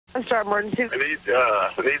OnStar emergency. I need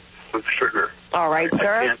some sugar. All right,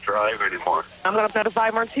 sir. I can't drive anymore. I'm going to notify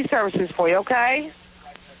emergency services for you, okay?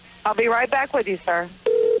 I'll be right back with you, sir.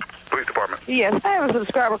 Police department. Yes, I have a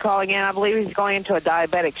subscriber calling in. I believe he's going into a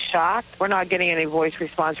diabetic shock. We're not getting any voice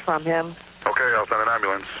response from him. Okay, I'll send an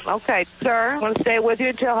ambulance. Okay, sir. I'm going to stay with you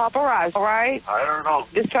until help arrives, all right? I don't know.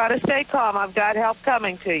 Just try to stay calm. I've got help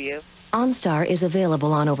coming to you. OnStar is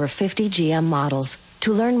available on over 50 GM models.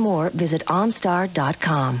 To learn more, visit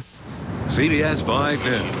OnStar.com. CBS 5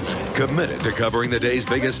 News, committed to covering the day's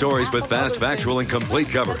biggest stories with fast, factual, and complete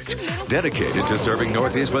coverage. Dedicated to serving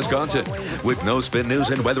Northeast Wisconsin with no-spin news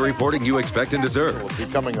and weather reporting you expect and deserve.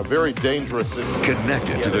 Becoming a very dangerous city.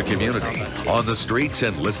 Connected to the community, on the streets,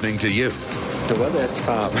 and listening to you. The weather, that's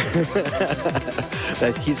Tom.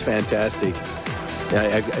 He's fantastic.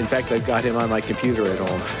 In fact, I've got him on my computer at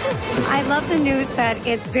home. I love the news that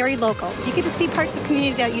it's very local. You get to see parts of the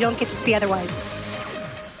community that you don't get to see otherwise.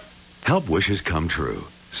 Help wishes come true.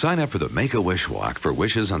 Sign up for the Make-A-Wish Walk for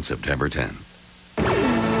wishes on September 10th.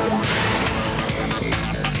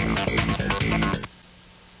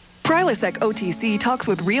 Prilosec OTC talks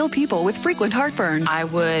with real people with frequent heartburn. I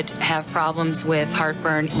would have problems with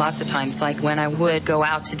heartburn lots of times, like when I would go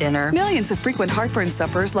out to dinner. Millions of frequent heartburn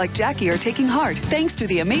sufferers like Jackie are taking heart thanks to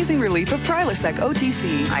the amazing relief of Prilosec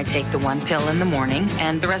OTC. I take the one pill in the morning,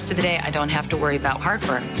 and the rest of the day I don't have to worry about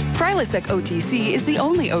heartburn. Prilosec OTC is the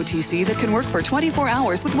only OTC that can work for 24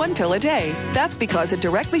 hours with one pill a day. That's because it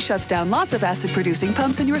directly shuts down lots of acid-producing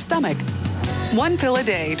pumps in your stomach. One pill a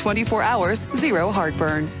day, 24 hours, zero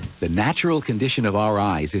heartburn. The natural condition of our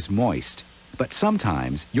eyes is moist, but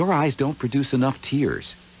sometimes your eyes don't produce enough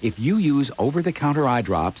tears. If you use over-the-counter eye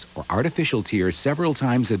drops or artificial tears several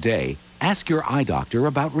times a day, ask your eye doctor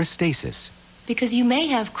about Restasis. Because you may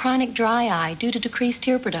have chronic dry eye due to decreased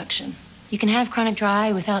tear production. You can have chronic dry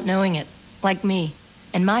eye without knowing it, like me.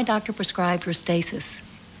 And my doctor prescribed Restasis.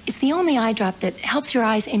 It's the only eye drop that helps your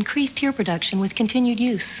eyes increase tear production with continued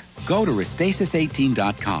use. Go to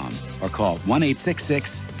Restasis18.com or call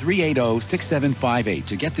 1-866-380-6758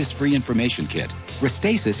 to get this free information kit.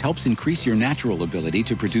 Restasis helps increase your natural ability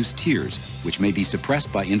to produce tears, which may be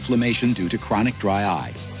suppressed by inflammation due to chronic dry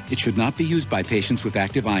eye. It should not be used by patients with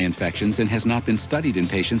active eye infections and has not been studied in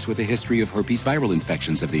patients with a history of herpes viral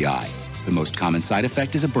infections of the eye. The most common side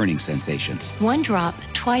effect is a burning sensation. One drop,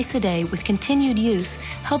 twice a day, with continued use,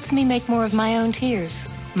 helps me make more of my own tears.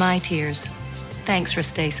 My tears. Thanks,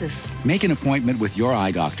 Restasis. Make an appointment with your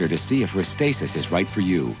eye doctor to see if Restasis is right for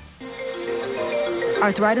you.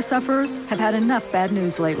 Arthritis sufferers have had enough bad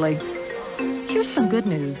news lately. Here's some good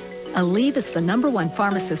news. Aleve is the #1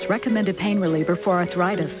 pharmacist-recommended pain reliever for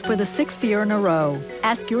arthritis for the 6th year in a row.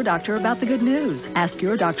 Ask your doctor about the good news. Ask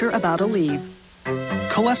your doctor about Aleve.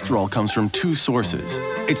 Cholesterol comes from two sources.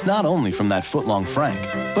 It's not only from that foot-long Frank,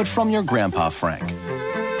 but from your Grandpa Frank.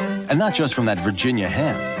 And not just from that Virginia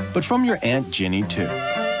ham, but from your Aunt Ginny, too.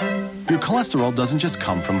 Your cholesterol doesn't just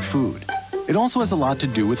come from food. It also has a lot to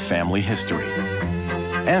do with family history.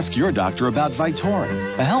 Ask your doctor about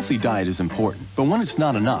Vytorin. A healthy diet is important, but when it's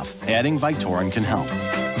not enough, adding Vytorin can help.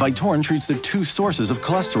 Vytorin treats the two sources of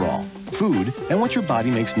cholesterol, food and what your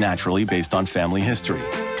body makes naturally based on family history.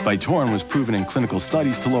 Vytorin was proven in clinical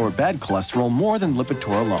studies to lower bad cholesterol more than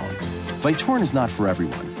Lipitor alone. Vytorin is not for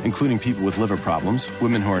everyone, including people with liver problems,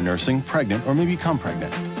 women who are nursing, pregnant, or may become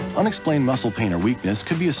pregnant. Unexplained muscle pain or weakness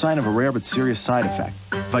could be a sign of a rare but serious side effect.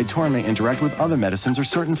 Vytorin may interact with other medicines or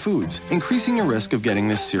certain foods, increasing your risk of getting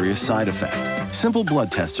this serious side effect. Simple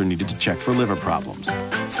blood tests are needed to check for liver problems.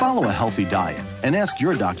 Follow a healthy diet and ask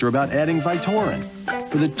your doctor about adding Vytorin.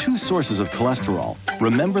 For the two sources of cholesterol,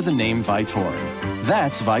 remember the name Vytorin.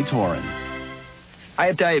 That's Vytorin. I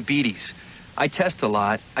have diabetes. I test a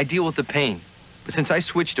lot. I deal with the pain. But since I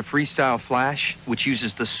switched to FreeStyle Flash, which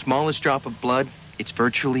uses the smallest drop of blood, it's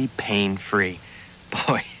virtually pain-free.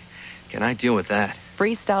 Boy, can I deal with that.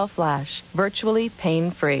 FreeStyle Flash, virtually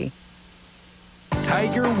pain-free.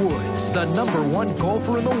 Tiger Woods, the #1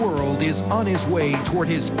 golfer in the world, is on his way toward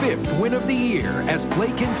his 5th win of the year as play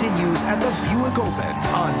continues at the Buick Open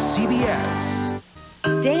on CBS.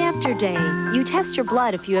 Day after day, you test your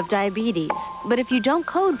blood if you have diabetes. But if you don't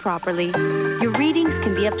code properly, your readings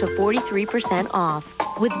can be up to 43% off.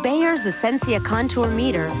 With Bayer's Ascensia Contour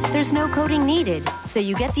Meter, there's no coding needed, so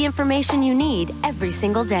you get the information you need every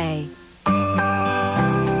single day.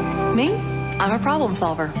 Me? I'm a problem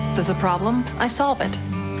solver. There's a problem, I solve it.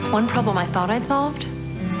 One problem I thought I'd solved?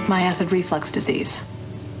 My acid reflux disease.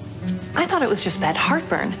 I thought it was just bad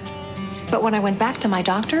heartburn. But when I went back to my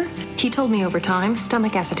doctor, he told me over time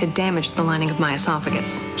stomach acid had damaged the lining of my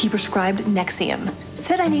esophagus. He prescribed Nexium.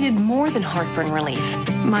 said I needed more than heartburn relief.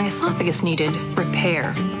 My esophagus needed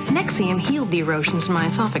repair. Nexium healed the erosions in my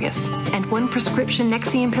esophagus. And one prescription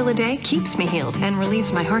Nexium pill a day keeps me healed and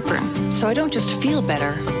relieves my heartburn. So I don't just feel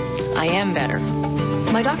better, I am better.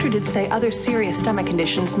 My doctor did say other serious stomach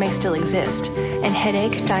conditions may still exist, and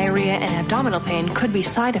headache, diarrhea, and abdominal pain could be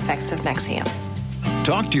side effects of Nexium.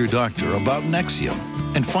 Talk to your doctor about Nexium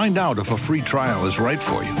and find out if a free trial is right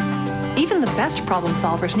for you. Even the best problem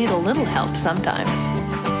solvers need a little help sometimes.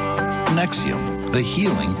 Nexium, the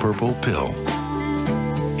healing purple pill.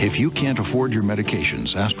 If you can't afford your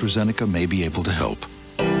medications, AstraZeneca may be able to help.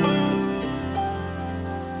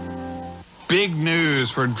 Big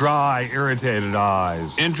news for dry, irritated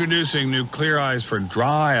eyes. Introducing new Clear Eyes for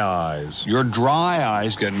dry eyes. Your dry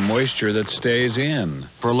eyes get moisture that stays in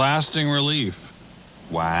for lasting relief.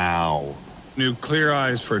 Wow. New Clear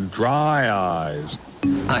Eyes for dry eyes.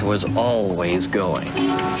 I was always going.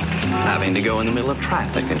 Having to go in the middle of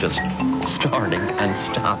traffic and just starting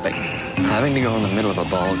and stopping. Having to go in the middle of a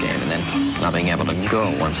ball game and then not being able to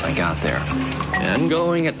go once I got there. And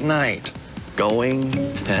going at night. Going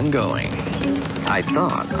and going. I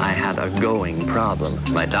thought I had a going problem.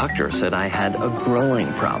 My doctor said I had a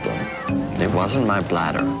growing problem. It wasn't my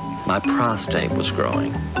bladder. My prostate was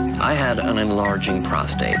growing. I had an enlarging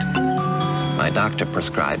prostate. My doctor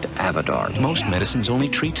prescribed Avodart. Most medicines only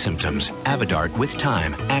treat symptoms. Avodart, with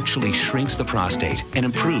time, actually shrinks the prostate and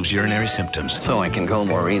improves urinary symptoms. So I can go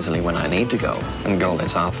more easily when I need to go, and go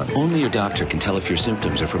less often. Only your doctor can tell if your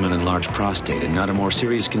symptoms are from an enlarged prostate and not a more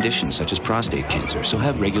serious condition such as prostate cancer, so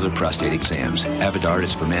have regular prostate exams. Avodart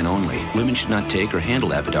is for men only. Women should not take or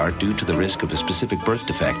handle Avodart due to the risk of a specific birth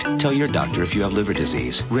defect. Tell your doctor if you have liver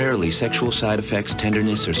disease. Rarely, sexual side effects,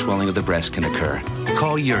 tenderness, or swelling of the breast can occur.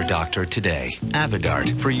 Call your doctor today.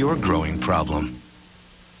 Avodart for your growing problem.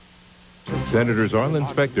 Senators Arlen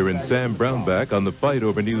Specter and Sam Brownback on the fight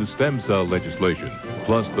over new stem cell legislation,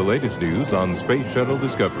 plus the latest news on Space Shuttle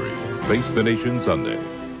Discovery. Face the Nation Sunday.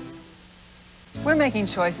 We're making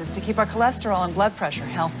choices to keep our cholesterol and blood pressure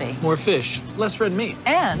healthy. More fish, less red meat.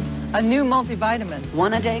 And a new multivitamin.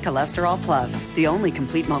 One-a-day Cholesterol Plus, the only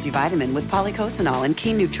complete multivitamin with polycosanol and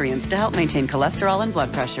key nutrients to help maintain cholesterol and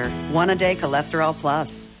blood pressure. One-a-day Cholesterol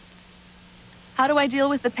Plus. How do I deal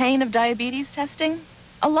with the pain of diabetes testing?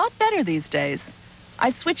 A lot better these days. I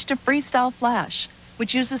switched to FreeStyle Flash,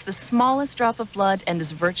 which uses the smallest drop of blood and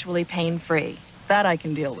is virtually pain-free. That I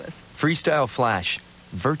can deal with. FreeStyle Flash,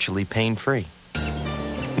 virtually pain-free.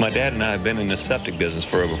 My dad and I have been in the septic business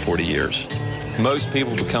for over 40 years. Most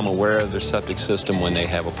people become aware of their septic system when they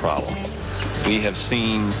have a problem. We have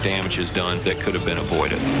seen damages done that could have been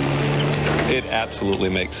avoided. It absolutely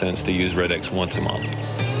makes sense to use Rid-X once a month.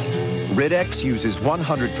 Rid-X uses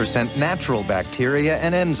 100% natural bacteria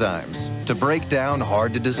and enzymes to break down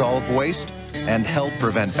hard-to-dissolve waste and help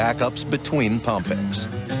prevent backups between pumpings.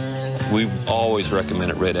 We've always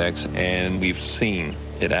recommended Rid-X, and we've seen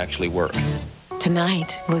it actually work.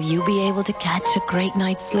 Tonight, will you be able to catch a great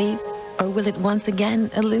night's sleep? Or will it once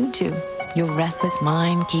again elude you? Your restless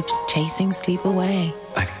mind keeps chasing sleep away.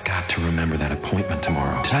 I've got to remember that appointment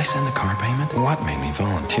tomorrow. Did I send the car payment? What made me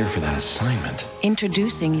volunteer for that assignment?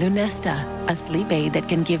 Introducing Lunesta, a sleep aid that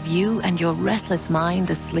can give you and your restless mind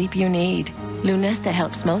the sleep you need. Lunesta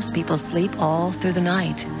helps most people sleep all through the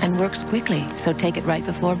night and works quickly, so take it right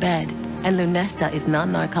before bed. And Lunesta is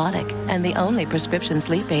non-narcotic and the only prescription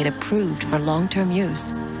sleep aid approved for long-term use.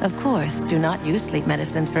 Of course, do not use sleep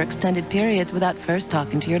medicines for extended periods without first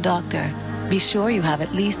talking to your doctor. Be sure you have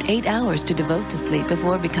at least 8 hours to devote to sleep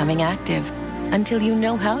before becoming active. Until you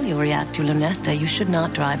know how you'll react to Lunesta, you should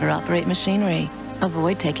not drive or operate machinery.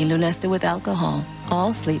 Avoid taking Lunesta with alcohol.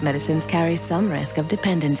 All sleep medicines carry some risk of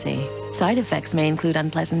dependency. Side effects may include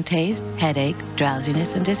unpleasant taste, headache,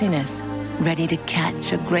 drowsiness, and dizziness. Ready to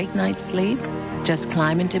catch a great night's sleep? Just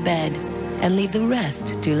climb into bed and leave the rest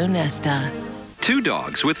to Lunesta. 2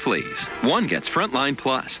 dogs with fleas. One gets Frontline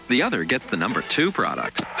Plus. The other gets the number 2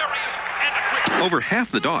 product. Over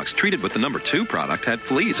half the dogs treated with the number 2 product had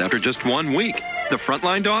fleas after just 1 week. The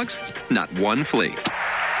Frontline dogs, not one flea.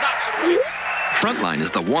 Frontline is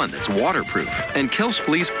the one that's waterproof and kills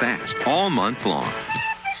fleas fast all month long.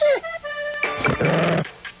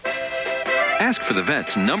 Ask for the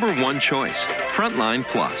vet's number 1 choice, Frontline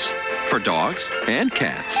Plus, for dogs and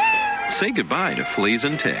cats. Say goodbye to fleas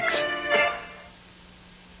and ticks.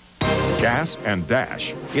 Gas and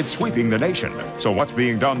Dash. It's sweeping the nation. So what's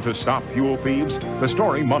being done to stop fuel thieves? The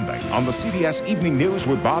story Monday on the CBS Evening News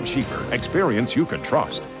with Bob Schieffer. Experience you can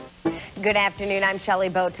trust. Good afternoon. I'm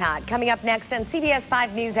Shelley Botot. Coming up next on CBS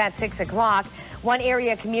 5 News at 6 o'clock, one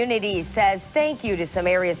area community says thank you to some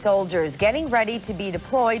area soldiers getting ready to be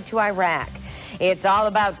deployed to Iraq. It's all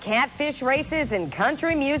about catfish races and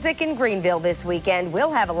country music in Greenville this weekend.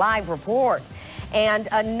 We'll have a live report. And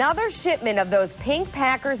another shipment of those pink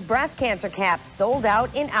Packers breast cancer caps sold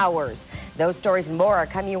out in hours. Those stories and more are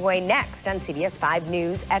coming your way next on CBS 5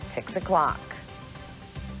 News at 6 o'clock.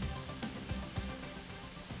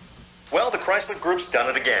 Well, the Chrysler Group's done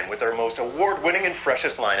it again with their most award-winning and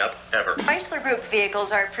freshest lineup ever. Chrysler Group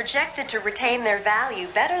vehicles are projected to retain their value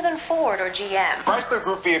better than Ford or GM. Chrysler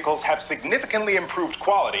Group vehicles have significantly improved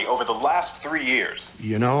quality over the last 3 years.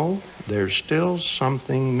 You know, there's still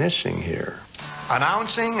something missing here.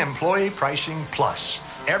 Announcing Employee Pricing Plus.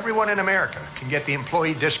 Everyone in America can get the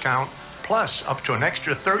employee discount plus up to an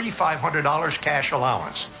extra $3,500 cash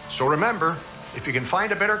allowance. So remember, if you can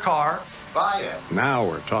find a better car, buy it. Now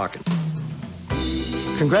we're talking.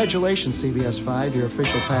 Congratulations, CBS 5, your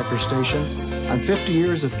official Packers station, on 50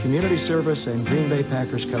 years of community service and Green Bay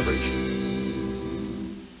Packers coverage.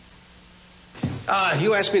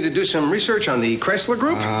 You asked me to do some research on the Chrysler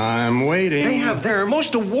Group? I'm waiting. They have their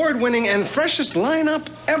most award-winning and freshest lineup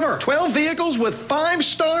ever. 12 vehicles with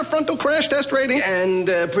 5-star frontal crash test rating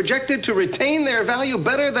and projected to retain their value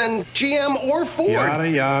better than GM or Ford. Yada,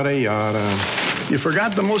 yada, yada. You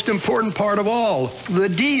forgot the most important part of all, the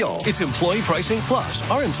deal. It's Employee Pricing Plus,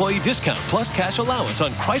 our employee discount plus cash allowance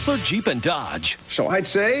on Chrysler, Jeep, and Dodge. So I'd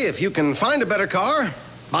say if you can find a better car,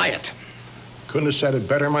 buy it. Couldn't have said it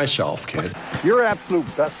better myself, kid. Your absolute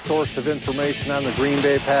best source of information on the Green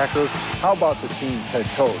Bay Packers, how about the team's head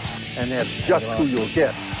coach? And that's just who you'll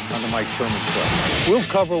get on the Mike Sherman Show. We'll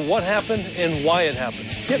cover what happened and why it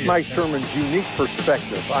happened. Get Mike Sherman's unique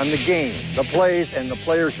perspective on the game, the plays, and the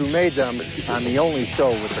players who made them on the only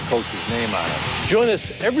show with the coach's name on it. Join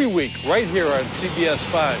us every week right here on CBS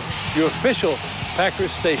 5, your official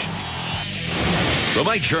Packers station. The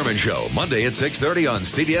Mike Sherman Show, Monday at 6:30 on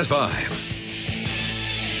CBS 5.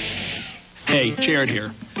 Hey, Jared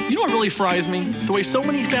here. You know what really fries me? The way so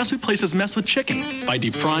many fast food places mess with chicken. By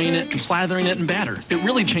deep frying it and slathering it in batter, it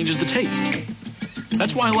really changes the taste.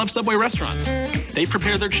 That's why I love Subway restaurants. They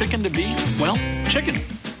prepare their chicken to be, well, chicken.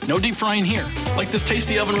 No deep frying here. Like this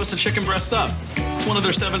tasty oven roasted chicken breast sub. It's one of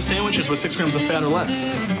their 7 sandwiches with 6 grams of fat or less.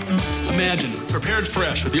 Imagine, prepared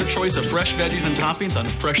fresh with your choice of fresh veggies and toppings on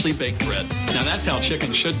freshly baked bread. Now that's how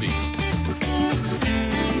chicken should be.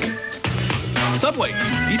 Subway,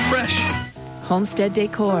 eat fresh. Homestead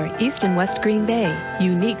Decor, East and West Green Bay.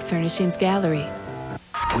 Unique furnishings gallery.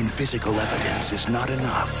 When physical evidence is not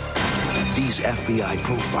enough, these FBI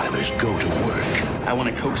profilers go to work. I want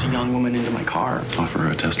to coax a young woman into my car. Offer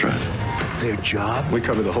her a test drive. Their job? We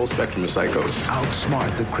cover the whole spectrum of psychos.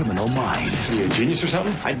 Outsmart the criminal mind. Are you a genius or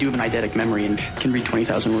something? I do have an eidetic memory and can read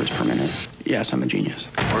 20,000 words per minute. Yes, I'm a genius.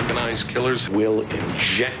 Organized killers will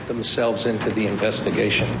inject themselves into the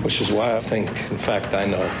investigation, which is why I think, in fact, I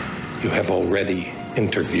know you have already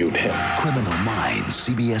interviewed him. Criminal Minds,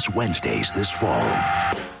 CBS Wednesdays this fall.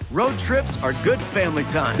 Road trips are good family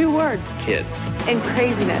time. 2 words. Kids. And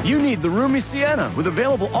craziness. You need the roomy Sienna with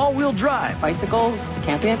available all-wheel drive. Bicycles,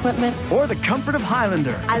 camping equipment. Or the comfort of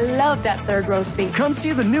Highlander. I love that 3rd row seat. Come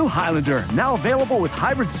see the new Highlander, now available with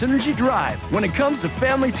hybrid Synergy Drive. When it comes to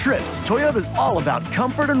family trips, Toyota's all about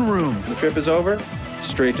comfort and room. The trip is over,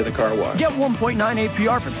 straight to the car wash. Get 1.9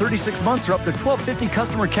 APR for 36 months or up to $1,250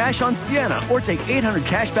 customer cash on Sienna, or take $800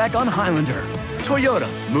 cash back on Highlander. Toyota,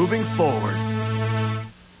 moving forward.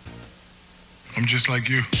 I'm just like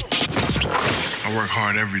you. I work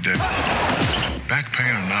hard every day. Back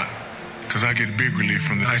pain or not, because I get big relief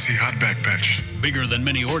from the Icy Hot Back Patch. Bigger than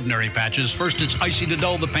many ordinary patches. First it's icy to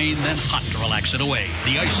dull the pain, then hot to relax it away.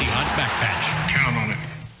 The Icy Hot Back Patch. Count on it.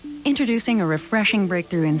 Introducing a refreshing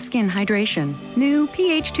breakthrough in skin hydration. New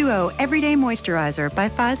pH2O Everyday Moisturizer by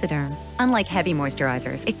Vytorin. Unlike heavy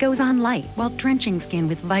moisturizers, it goes on light while drenching skin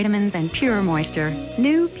with vitamins and pure moisture.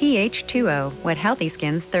 New pH2O, what healthy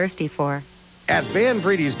skin's thirsty for. At Van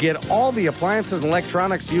Breedy's, get all the appliances and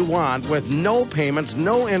electronics you want with no payments,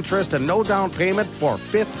 no interest, and no down payment for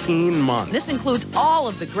 15 months. This includes all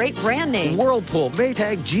of the great brand names. Whirlpool,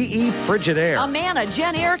 Maytag, GE, Frigidaire. Amana,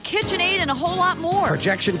 Genair, KitchenAid, and a whole lot more.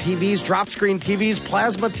 Projection TVs, drop screen TVs,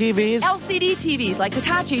 plasma TVs. LCD TVs like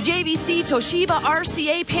Hitachi, JVC, Toshiba,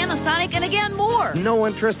 RCA, Panasonic, and again more. No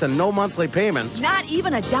interest and no monthly payments. Not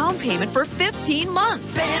even a down payment for 15 months.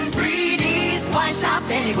 Van Breedy's, why shop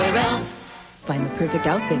anywhere else? Find the perfect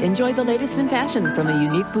outfit. Enjoy the latest in fashion from a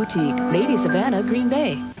unique boutique. Lady Savannah, Green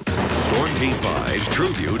Bay. Storm Team 5's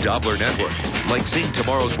TrueView Doppler Network. Like seeing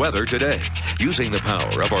tomorrow's weather today. Using the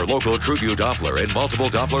power of our local TrueView Doppler in multiple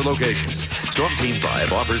Doppler locations. Storm Team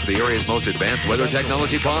 5 offers the area's most advanced weather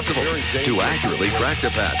technology possible to accurately track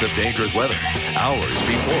the path of dangerous weather hours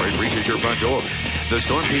before it reaches your front door. The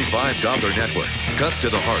Storm Team 5 Doppler network cuts to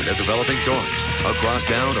the heart of developing storms, across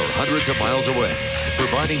town or hundreds of miles away,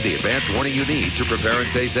 providing the advanced warning you need to prepare and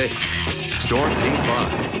stay safe. Storm Team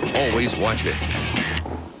 5, always watching.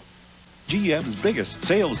 GM's biggest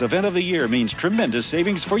sales event of the year means tremendous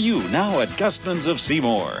savings for you now at Gustman's of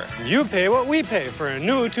Seymour. You pay what we pay for a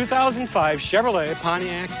new 2005 Chevrolet,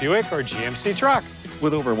 Pontiac, Buick, or GMC truck.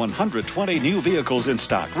 With over 120 new vehicles in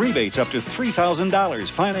stock, rebates up to $3,000,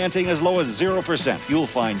 financing as low as 0%. You'll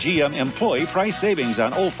find GM employee price savings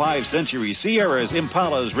on 05 Century, Sierras,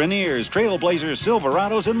 Impalas, Rainiers, Trailblazers,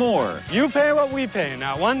 Silverados, and more. You pay what we pay,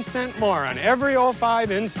 not 1 cent more on every 05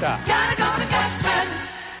 in stock. Gotta go to Gustman.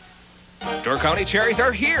 Door County cherries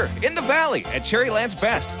are here in the valley at Cherryland's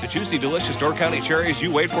Best. The juicy, delicious Door County cherries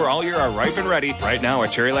you wait for all year are ripe and ready right now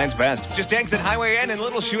at Cherryland's Best. Just exit Highway N and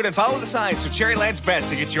Little Chute and follow the signs for Cherryland's Best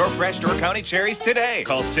to get your fresh Door County cherries today.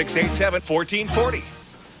 Call 687-1440.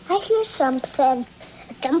 I hear something.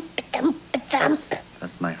 A dump, a dump, a dump.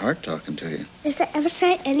 That's my heart talking to you. Does it ever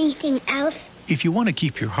say anything else? If you want to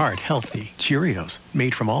keep your heart healthy, Cheerios,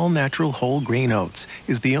 made from all natural whole grain oats,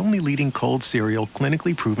 is the only leading cold cereal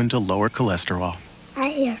clinically proven to lower cholesterol. I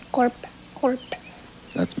hear corp, corp.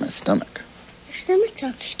 That's my stomach. Your stomach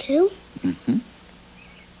talks too? Mm-hmm.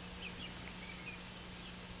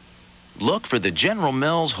 Look for the General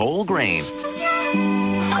Mills whole grain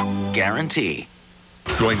guarantee.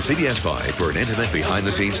 Join CBS 5 for an intimate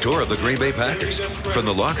behind-the-scenes tour of the Green Bay Packers. From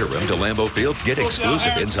the locker room to Lambeau Field, get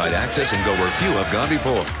exclusive inside access and go where few have gone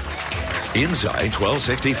before. Inside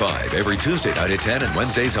 1265 every Tuesday night at 10 and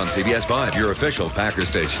Wednesdays on CBS 5, your official Packers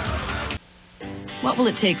station. What will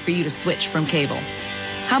it take for you to switch from cable?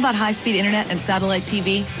 How about high-speed internet and satellite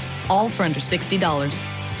TV, all for under $60?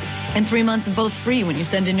 And 3 months of both free when you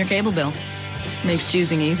send in your cable bill. Makes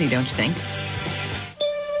choosing easy, don't you think?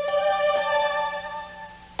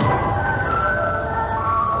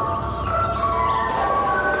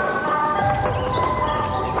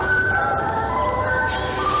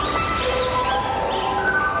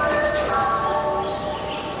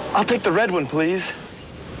 I'll take the red one, please.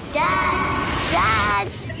 Dad!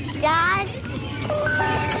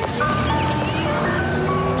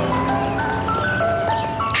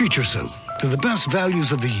 Treat yourself to the best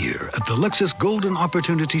values of the year at the Lexus Golden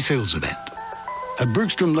Opportunity Sales Event at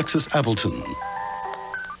Bergstrom Lexus Appleton.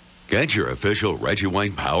 Get your official Reggie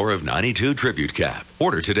White Power of 92 tribute cap.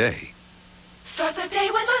 Order today. Start the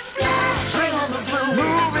day with a splash. Bring on the blue.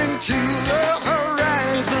 Moving to the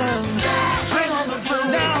horizon. Splash. Bring on the blue.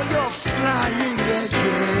 Now you're flying again.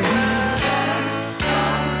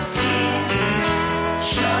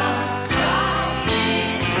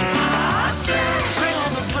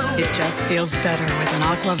 It just feels better with an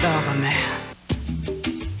Aqua Velva Man.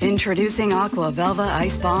 Introducing Aqua Velva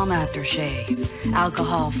Ice Balm Aftershave.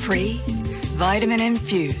 Alcohol-free,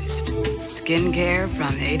 vitamin-infused. Skincare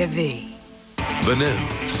from A to V. The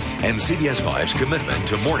news and CBS 5's commitment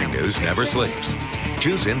to morning news never sleeps.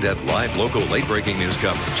 Choose in-depth live local late-breaking news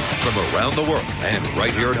coverage from around the world and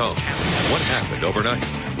right here at home. What happened overnight?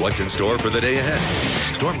 What's in store for the day ahead?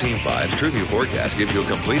 Storm Team 5's TrueView forecast gives you a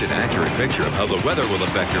complete and accurate picture of how the weather will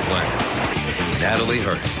affect your plans. Natalie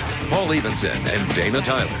Hurst, Paul Evenson, and Dana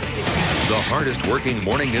Tyler. The hardest working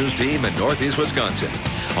morning news team in Northeast Wisconsin.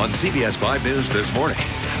 On CBS 5 News this morning.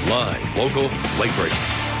 Live, local, late breaking.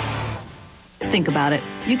 Think about it.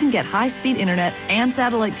 You can get high-speed internet and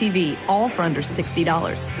satellite TV all for under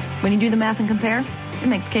 $60. When you do the math and compare, it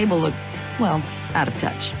makes cable look, well, out of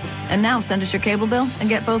touch. And now send us your cable bill and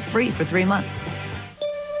get both free for 3 months.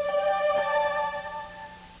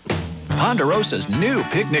 Ponderosa's new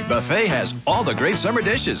picnic buffet has all the great summer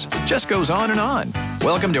dishes. Just goes on and on.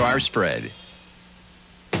 Welcome to our spread.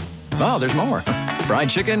 Oh, there's more.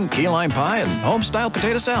 Fried chicken, key lime pie, and home-style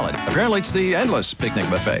potato salad. Apparently it's the endless picnic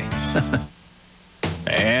buffet.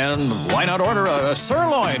 And why not order a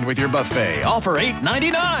sirloin with your buffet, all for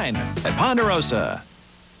 $8.99 at Ponderosa.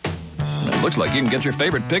 It looks like you can get your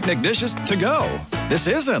favorite picnic dishes to go. This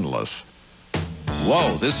is endless.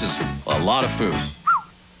 Whoa, this is a lot of food.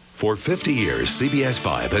 For 50 years, CBS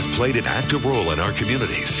 5 has played an active role in our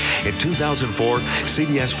communities. In 2004,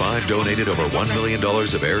 CBS 5 donated over $1 million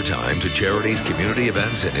of airtime to charities, community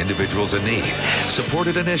events, and individuals in need,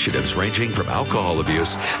 supported initiatives ranging from alcohol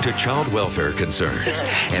abuse to child welfare concerns,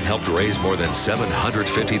 and helped raise more than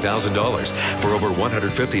 $750,000 for over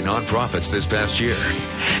 150 nonprofits this past year.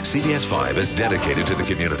 CBS 5 is dedicated to the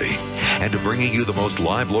community and to bringing you the most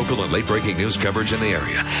live, local, and late-breaking news coverage in the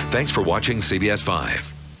area. Thanks for watching CBS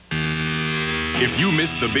 5. If you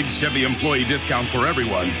missed the big Chevy employee discount for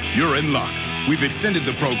everyone, you're in luck. We've extended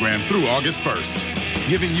the program through August 1st,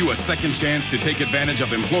 giving you a second chance to take advantage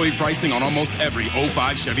of employee pricing on almost every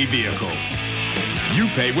 05 Chevy vehicle. You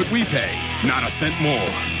pay what we pay, not a cent more.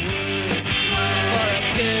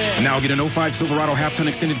 Now get an 05 Silverado half-ton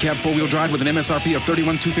extended cab four-wheel drive with an MSRP of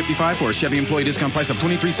 $31,255 for a Chevy employee discount price of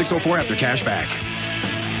 $23,604 after cash back.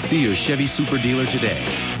 See your Chevy Super dealer today.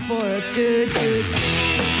 For a good